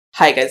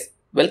Hi guys,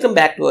 welcome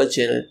back to our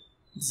channel.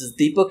 This is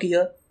Deepak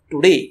here.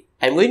 Today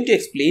I'm going to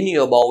explain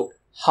you about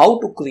how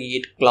to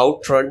create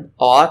CloudFront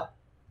or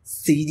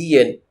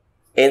CDN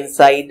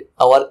inside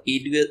our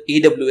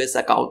AWS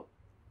account.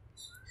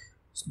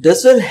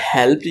 This will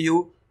help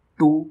you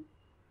to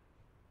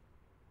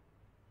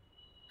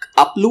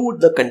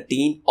upload the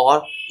content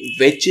or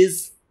which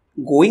is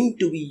going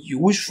to be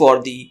used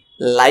for the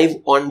live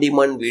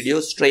on-demand video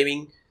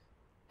streaming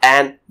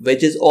and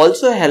which is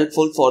also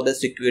helpful for the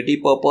security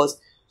purpose.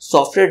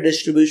 Software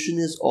distribution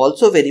is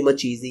also very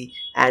much easy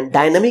and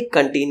dynamic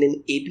content and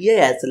API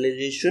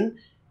acceleration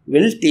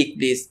will take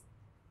place.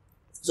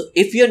 So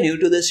if you are new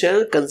to this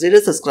channel, consider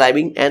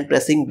subscribing and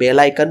pressing bell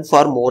icon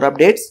for more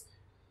updates.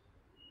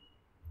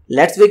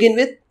 Let's begin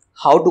with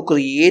how to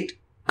create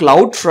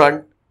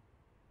CloudFront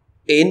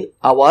in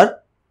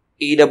our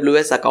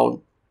AWS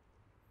account.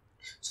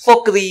 So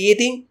for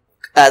creating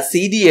a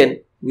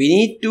CDN, we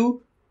need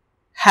to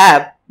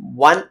have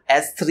one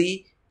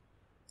S3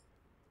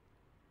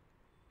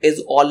 is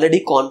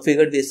already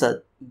configured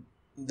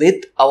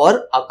with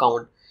our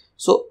account.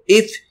 So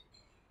if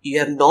you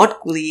have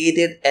not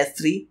created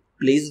S3,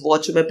 please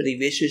watch my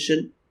previous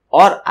session,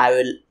 or I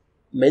will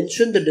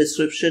mention the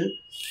description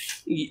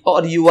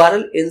or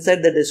URL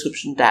inside the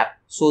description tab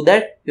so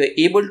that you are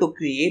able to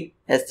create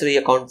S3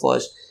 account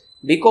first,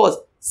 because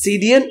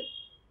CDN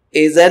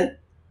is an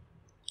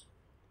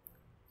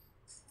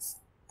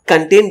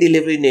content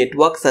delivery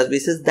network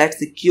services that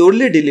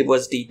securely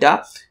delivers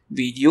data,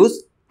 videos,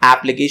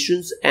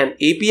 applications and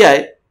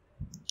API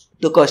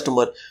to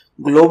customer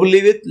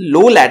globally with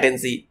low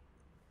latency,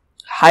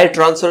 high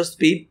transfer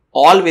speed,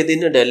 all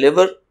within a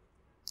deliver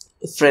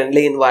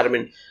friendly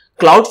environment.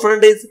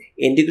 CloudFront is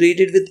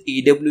integrated with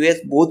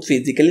AWS both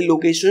physically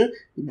location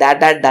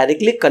that are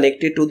directly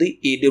connected to the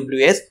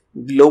AWS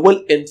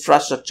global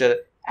infrastructure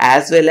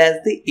as well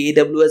as the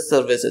AWS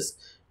services.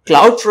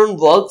 CloudFront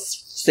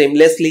works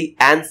seamlessly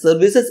and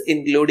services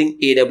including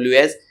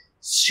AWS,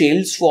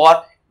 Shields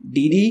for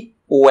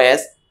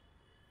DDoS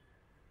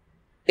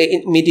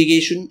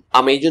mitigation,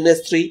 Amazon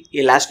S3,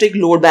 Elastic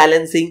Load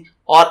Balancing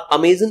or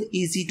Amazon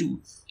EC2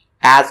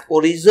 as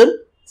origin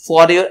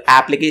for your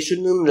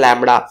application in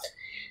Lambda.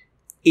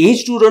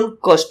 Edge to run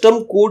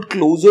custom code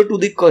closer to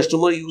the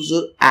customer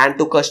user and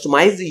to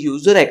customize the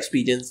user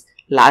experience.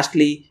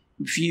 Lastly,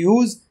 if you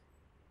use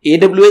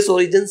AWS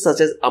origins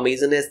such as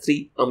Amazon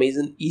S3,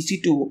 Amazon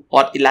EC2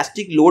 or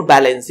Elastic Load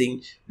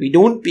Balancing, we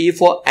don't pay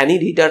for any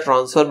data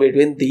transfer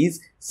between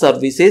these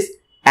services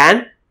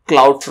and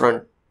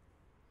CloudFront.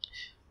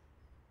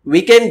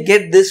 We can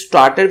get this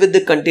started with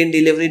the content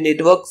delivery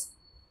networks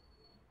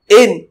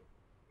in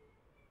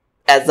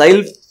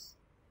agile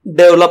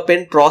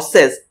development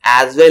process,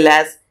 as well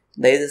as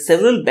there is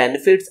several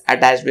benefits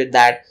attached with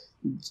that,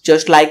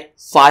 just like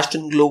fast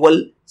and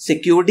global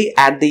security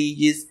at the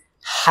edge is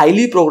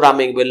highly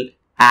programmable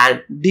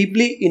and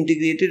deeply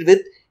integrated with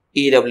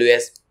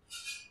AWS.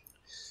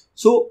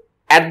 So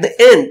at the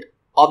end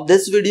of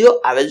this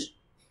video, I will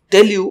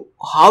tell you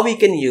how we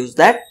can use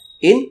that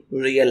in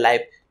real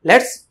life.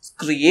 Let's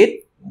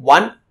create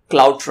one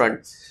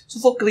CloudFront. So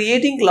for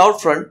creating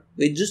CloudFront,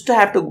 we just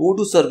have to go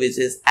to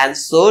services and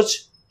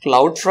search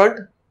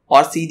CloudFront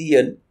or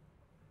CDN.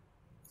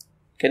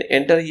 You can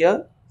enter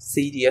here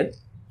CDN.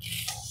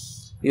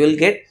 You will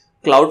get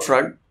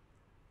CloudFront.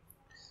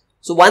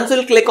 So once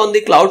you click on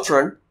the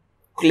CloudFront,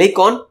 click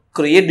on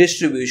create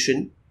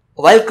distribution.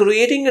 While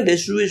creating a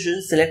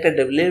distribution, select a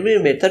delivery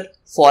method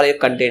for your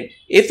content.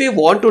 If you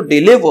want to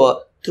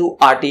deliver through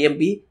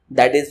RTMP,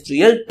 that is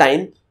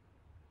real-time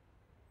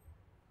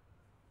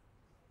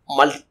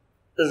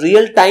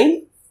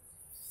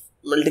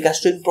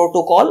multicasting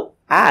protocol,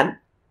 and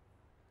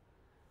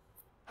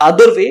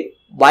other way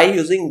by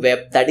using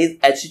web, that is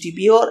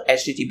HTTP or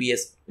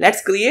HTTPS.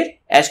 Let's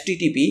create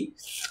HTTP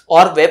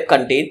or web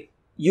content.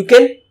 You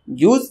can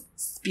use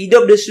speed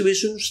up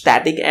distribution,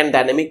 static and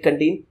dynamic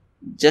content,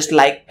 just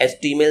like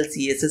HTML,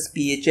 CSS,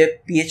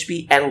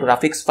 PHP and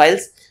graphics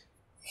files.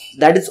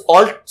 That is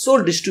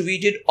also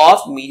distributed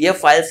of media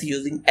files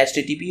using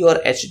HTTP or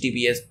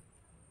HTTPS.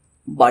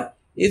 But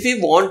if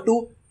you want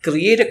to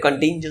create a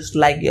content just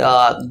like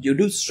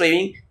YouTube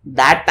streaming,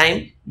 that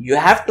time you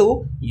have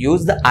to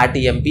use the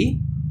RTMP,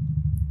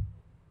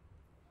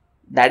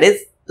 that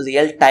is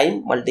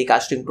real-time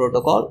multicasting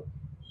protocol.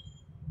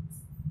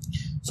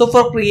 So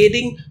for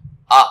creating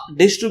a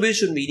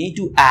distribution, we need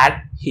to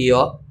add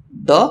here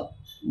the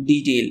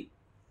detail.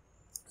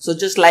 So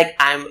just like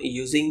I'm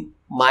using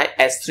my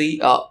S3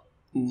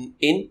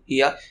 in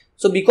here.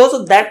 So because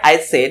of that, I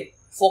said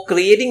for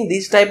creating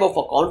this type of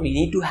account, we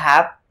need to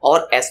have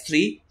our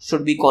S3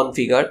 should be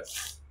configured.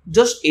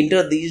 Just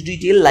enter these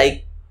details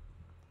like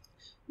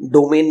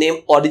domain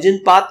name,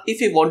 origin path.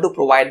 If you want to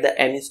provide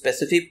any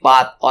specific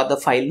path or the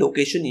file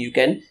location, you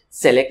can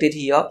select it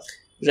here.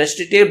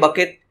 Restricted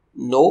bucket,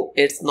 no,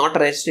 it's not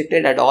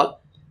restricted at all.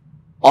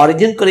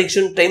 Origin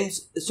connection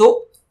times.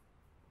 So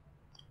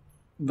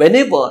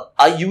whenever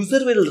a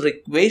user will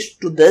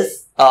request to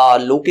this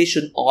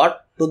location or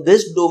to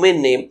this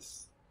domain name,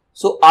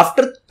 so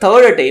after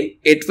third attempt,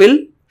 it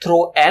will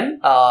throw an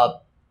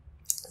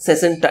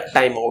session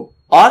timeout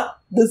or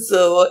the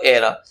server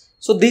error.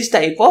 So this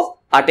type of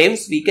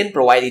attempts we can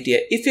provide it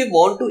here. If you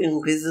want to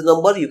increase the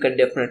number, you can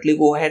definitely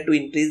go ahead to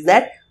increase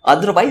that.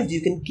 Otherwise,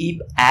 you can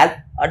keep as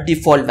a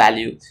default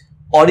value.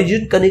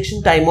 Origin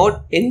connection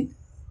timeout in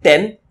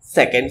 10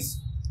 seconds.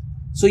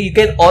 So you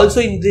can also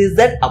increase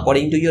that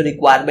according to your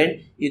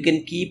requirement. You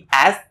can keep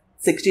as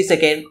 60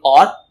 seconds,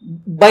 or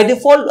by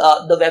default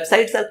the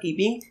websites are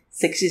keeping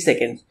 60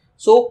 seconds.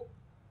 So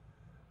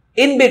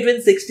in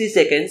between 60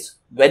 seconds,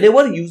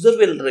 whenever user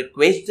will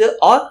request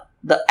or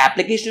the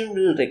application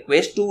will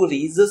request to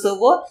reach the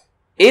server,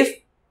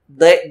 if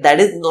that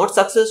is not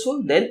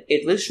successful, then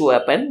it will show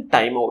up an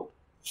timeout.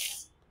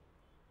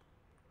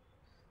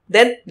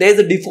 Then there is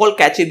a default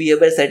cache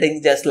behavior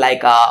settings, just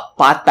like a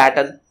path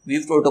pattern,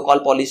 view protocol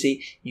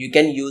policy. You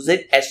can use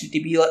it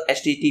HTTP or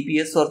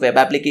HTTPS for web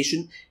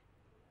application.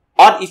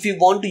 Or if you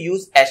want to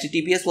use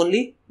HTTPS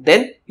only,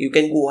 then you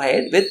can go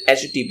ahead with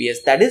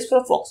HTTPS, that is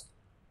for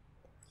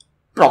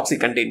proxy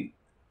content.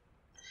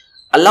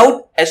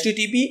 Allowed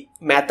HTTP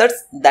methods,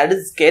 that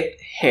is get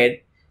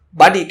head,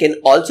 but you can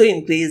also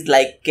increase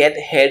like get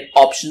head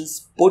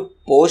options, put,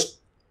 post,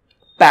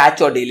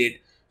 patch or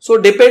delete. So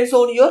depends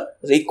on your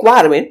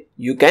requirement,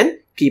 you can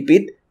keep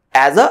it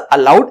as a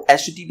allowed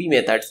HTTP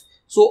methods.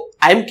 So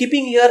I am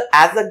keeping here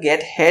as a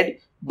get head,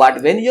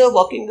 but when you are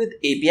working with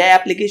API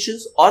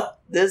applications or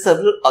there are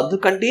several other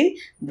content,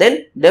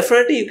 then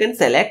definitely you can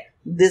select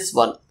this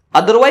one.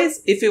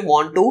 Otherwise, if you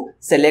want to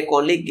select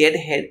only get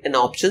head and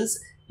options,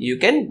 you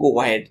can go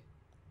ahead.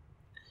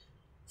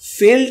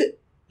 Field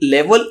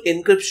level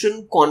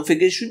encryption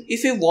configuration.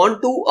 If you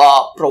want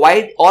to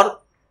provide or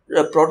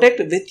protect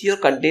with your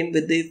content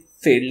with the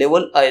field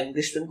level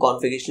encryption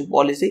configuration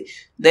policy,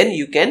 then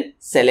you can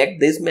select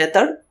this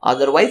method.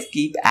 Otherwise,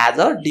 keep as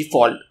a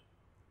default.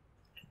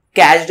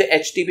 Cached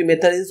HTTP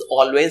method is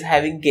always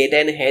having get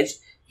and hedge,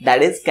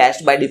 that is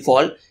cached by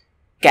default.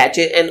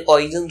 Cache and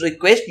origin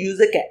request, use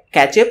a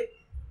cache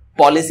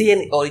policy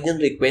and origin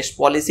request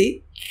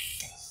policy.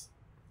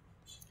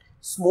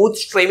 Smooth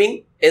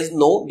streaming is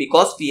no,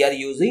 because we are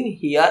using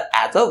here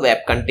as a web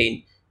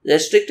content.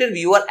 Restricted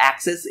viewer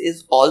access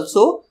is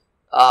also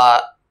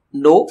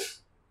no,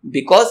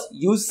 because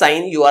use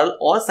sign URL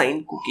or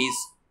sign cookies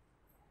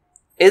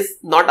is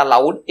not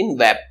allowed in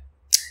web.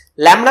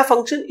 Lambda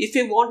function, if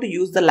you want to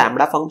use the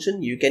Lambda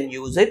function, you can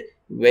use it,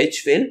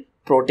 which will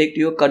protect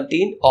your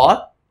content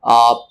or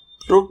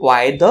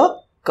provide the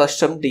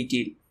custom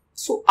detail.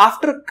 So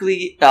after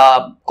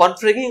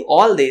configuring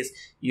all this,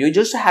 you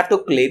just have to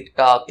click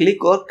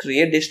or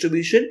create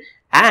distribution,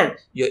 and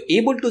you're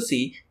able to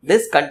see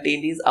this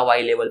content is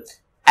available,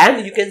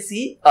 and you can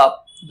see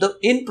the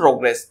in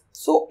progress.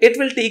 So it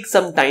will take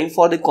some time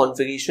for the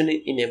configuration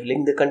in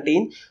enabling the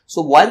content.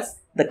 So once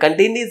the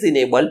content is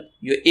enabled,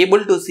 you're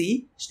able to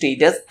see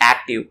status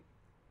active,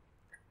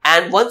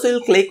 and once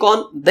you click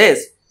on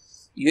this,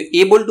 you're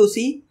able to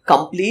see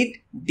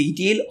complete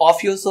detail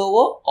of your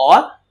server,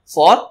 or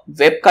for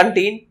web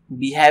content,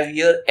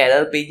 behavior,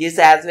 error pages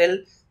as well,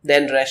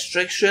 then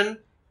restriction,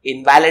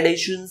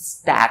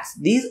 invalidations, tags.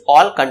 These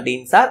all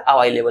contents are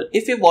available.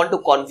 If you want to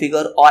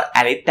configure or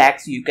edit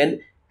tags, you can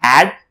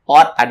add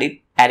or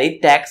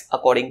edit tags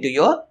according to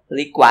your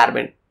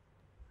requirement,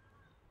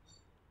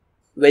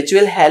 which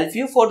will help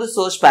you for the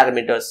search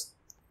parameters.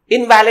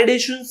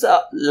 Invalidations,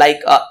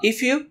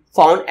 if you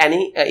found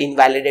any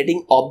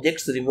invalidating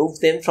objects, remove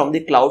them from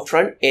the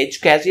CloudFront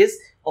edge caches.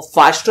 A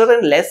faster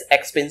and less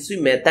expensive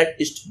method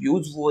is to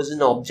use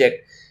version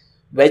object,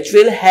 which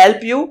will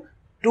help you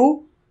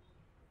to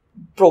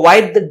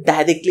provide the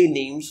directly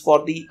names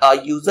for the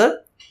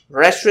user.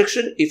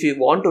 Restriction, if you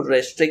want to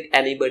restrict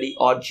anybody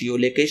or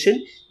geolocation,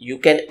 you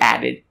can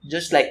add it.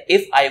 Just like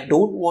if I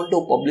don't want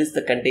to publish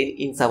the content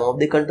in some of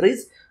the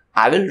countries,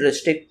 I will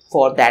restrict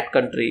for that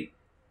country.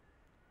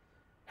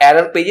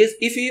 Error pages,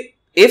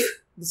 if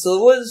the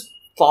server has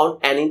found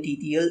any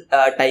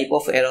TTL type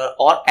of error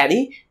or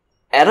any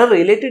error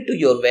related to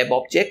your web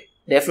object,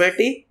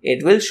 definitely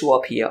it will show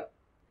up here.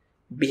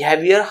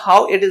 Behavior,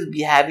 how it is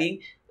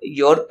behaving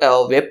your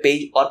web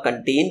page or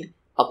content,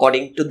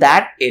 according to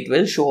that it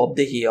will show up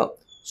here.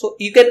 So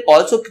you can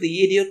also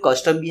create your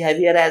custom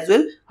behavior as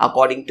well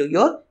according to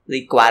your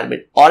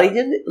requirement.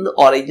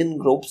 Origin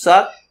groups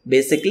are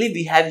basically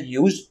we have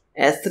used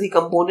S3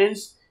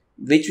 components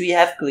which we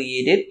have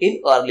created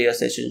in earlier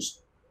sessions.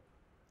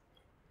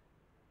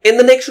 In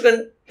the next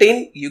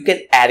content, you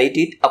can edit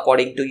it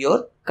according to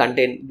your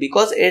content,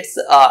 because it's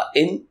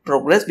in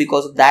progress.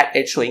 Because of that,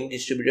 it's showing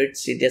distributed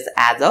status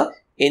as a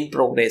in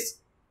progress.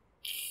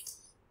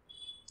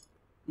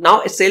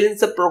 Now it's still in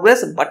the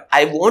progress, but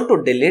I want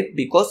to delete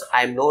because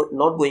I'm not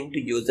going to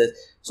use this.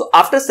 So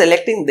after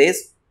selecting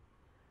this,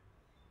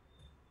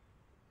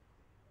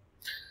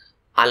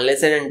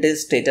 unless and until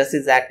status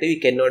is active,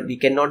 we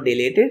cannot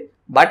delete it.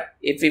 But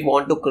if we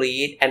want to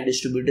create and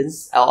distribute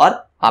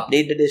or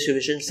update the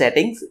distribution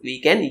settings, we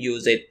can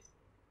use it.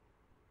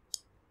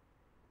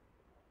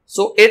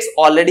 So it's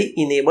already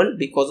enabled.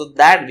 Because of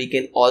that, we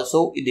can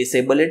also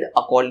disable it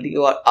according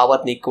to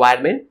our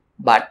requirement,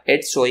 but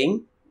it's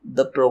showing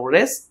the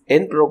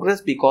in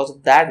progress. Because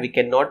of that, we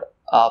cannot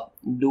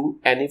do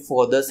any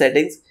further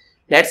settings.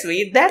 Let's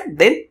wait that,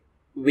 then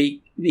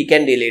we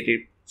can delete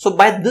it. So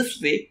by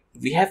this way,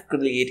 we have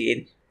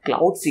created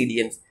cloud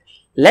CDNs.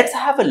 Let's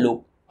have a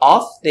look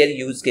of their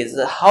use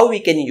cases, how we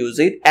can use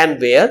it and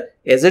where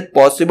is it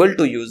possible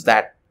to use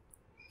that.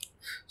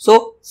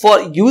 So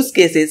for use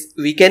cases,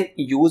 we can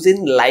use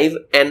in live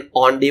and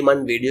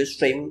on-demand video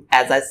streaming,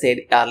 as I said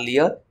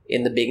earlier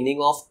in the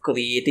beginning of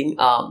creating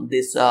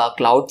this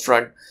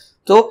CloudFront.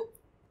 So,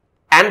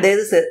 and there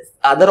is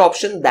other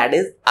option, that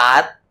is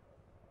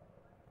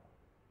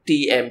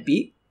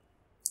RTMP.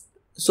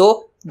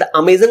 So the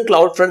Amazon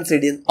CloudFront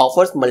CDN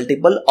offers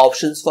multiple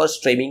options for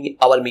streaming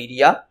our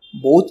media,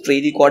 both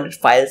pre-recorded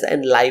files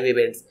and live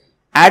events,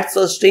 at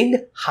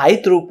sustained high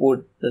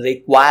throughput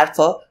required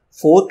for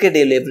 4K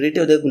delivery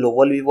to the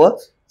global viewer.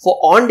 For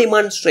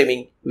on-demand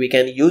streaming, we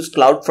can use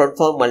CloudFront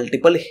for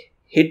multiple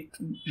hit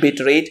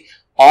bitrate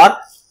or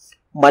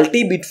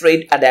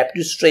multi-bitrate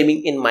adaptive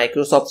streaming in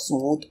Microsoft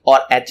Smooth or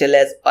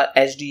HLS or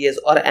HDS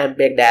or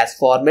MPEG-DAS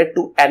format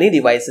to any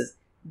devices.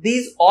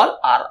 These all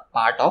are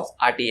part of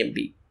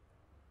RTMP.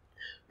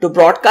 To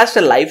broadcast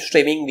a live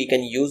streaming, we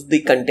can use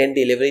the content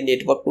delivery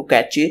network to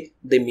catch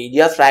the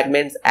media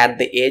fragments at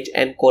the edge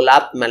and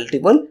collapse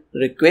multiple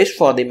requests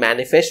for the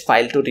manifest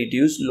file to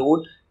reduce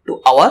load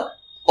to our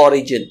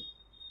origin.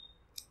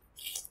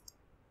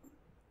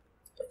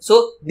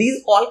 So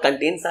these all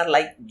contents are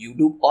like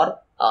YouTube or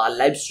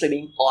live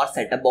streaming or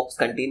set-top box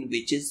content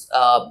which is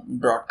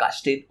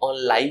broadcasted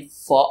on live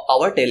for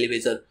our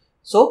television.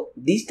 So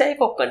these type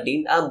of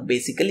content are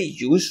basically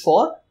used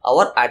for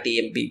our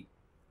RTMP.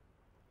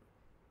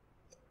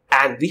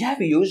 And we have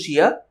used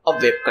here a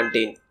web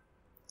content.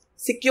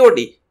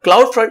 Security.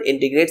 CloudFront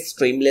integrates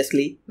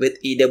seamlessly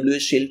with AWS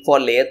Shield for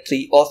layer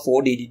 3 or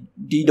 4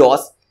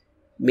 DDoS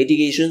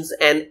mitigations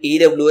and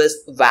AWS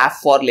WAF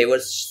for level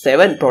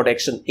 7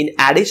 protection. In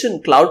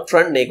addition,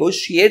 CloudFront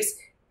negotiates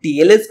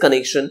TLS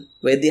connection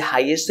with the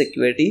highest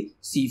security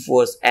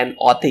CFOs and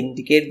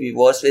authenticate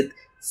viewers with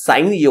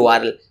signed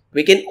URL.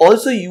 We can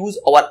also use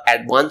our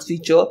advanced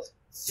feature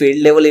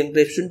field level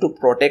encryption to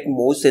protect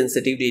most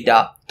sensitive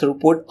data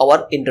throughout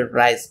our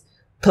enterprise.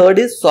 Third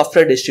is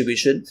software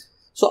distribution.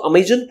 So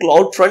Amazon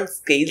CloudFront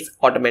scales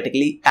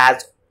automatically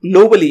as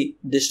globally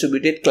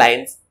distributed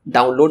clients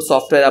download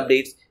software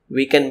updates.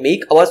 We can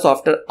make our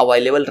software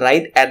available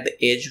right at the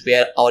edge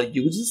where our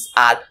users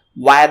are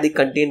via the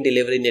content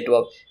delivery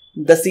network.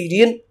 The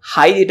CDN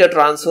high data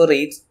transfer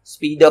rates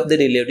speed up the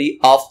delivery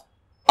of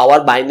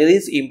our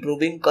binaries,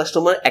 improving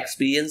customer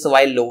experience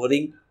while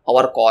lowering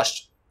our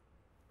cost.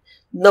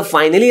 Now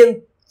finally,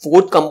 and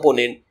fourth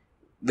component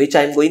which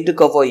I am going to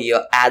cover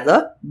here as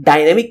a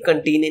dynamic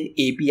content and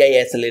API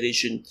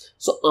acceleration.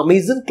 So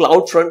Amazon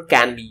CloudFront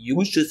can be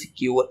used to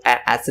secure and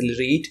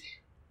accelerate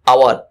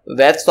our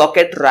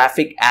WebSocket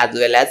traffic as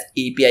well as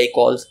API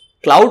calls.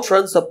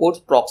 CloudFront supports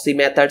proxy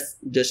methods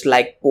just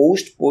like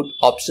post, put,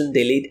 option,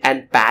 delete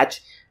and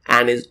patch,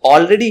 and is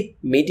already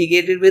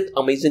mitigated with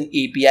Amazon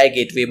API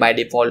gateway by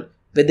default.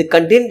 With the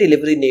content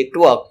delivery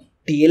network,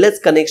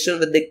 TLS connection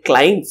with the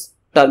clients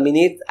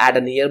terminates at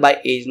a nearby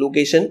edge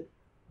location.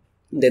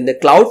 Then the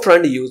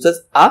CloudFront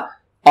uses a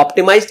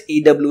optimized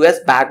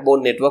AWS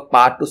backbone network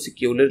part to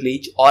securely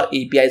reach or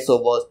API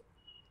servers.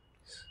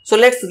 So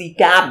let's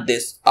recap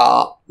this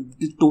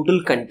the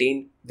total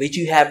content which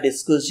we have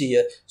discussed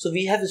here. So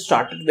we have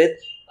started with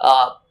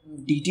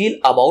detail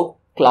about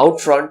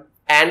CloudFront,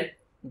 and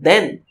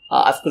then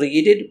I've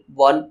created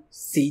one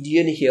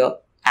CDN here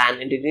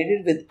and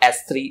integrated with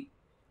S3.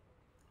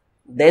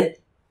 Then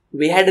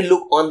we had a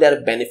look on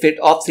their benefit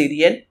of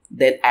CDN.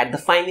 Then at the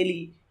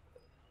finally,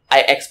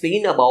 I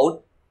explained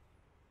about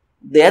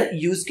their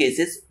use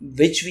cases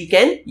which we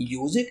can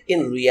use it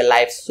in real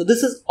life. So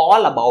this is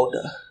all about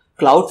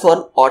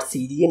CloudFront or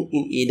CDN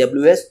in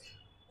AWS.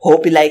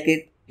 Hope you like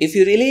it. If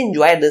you really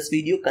enjoyed this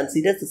video,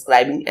 consider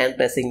subscribing and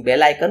pressing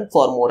bell icon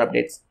for more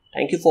updates.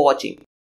 Thank you for watching.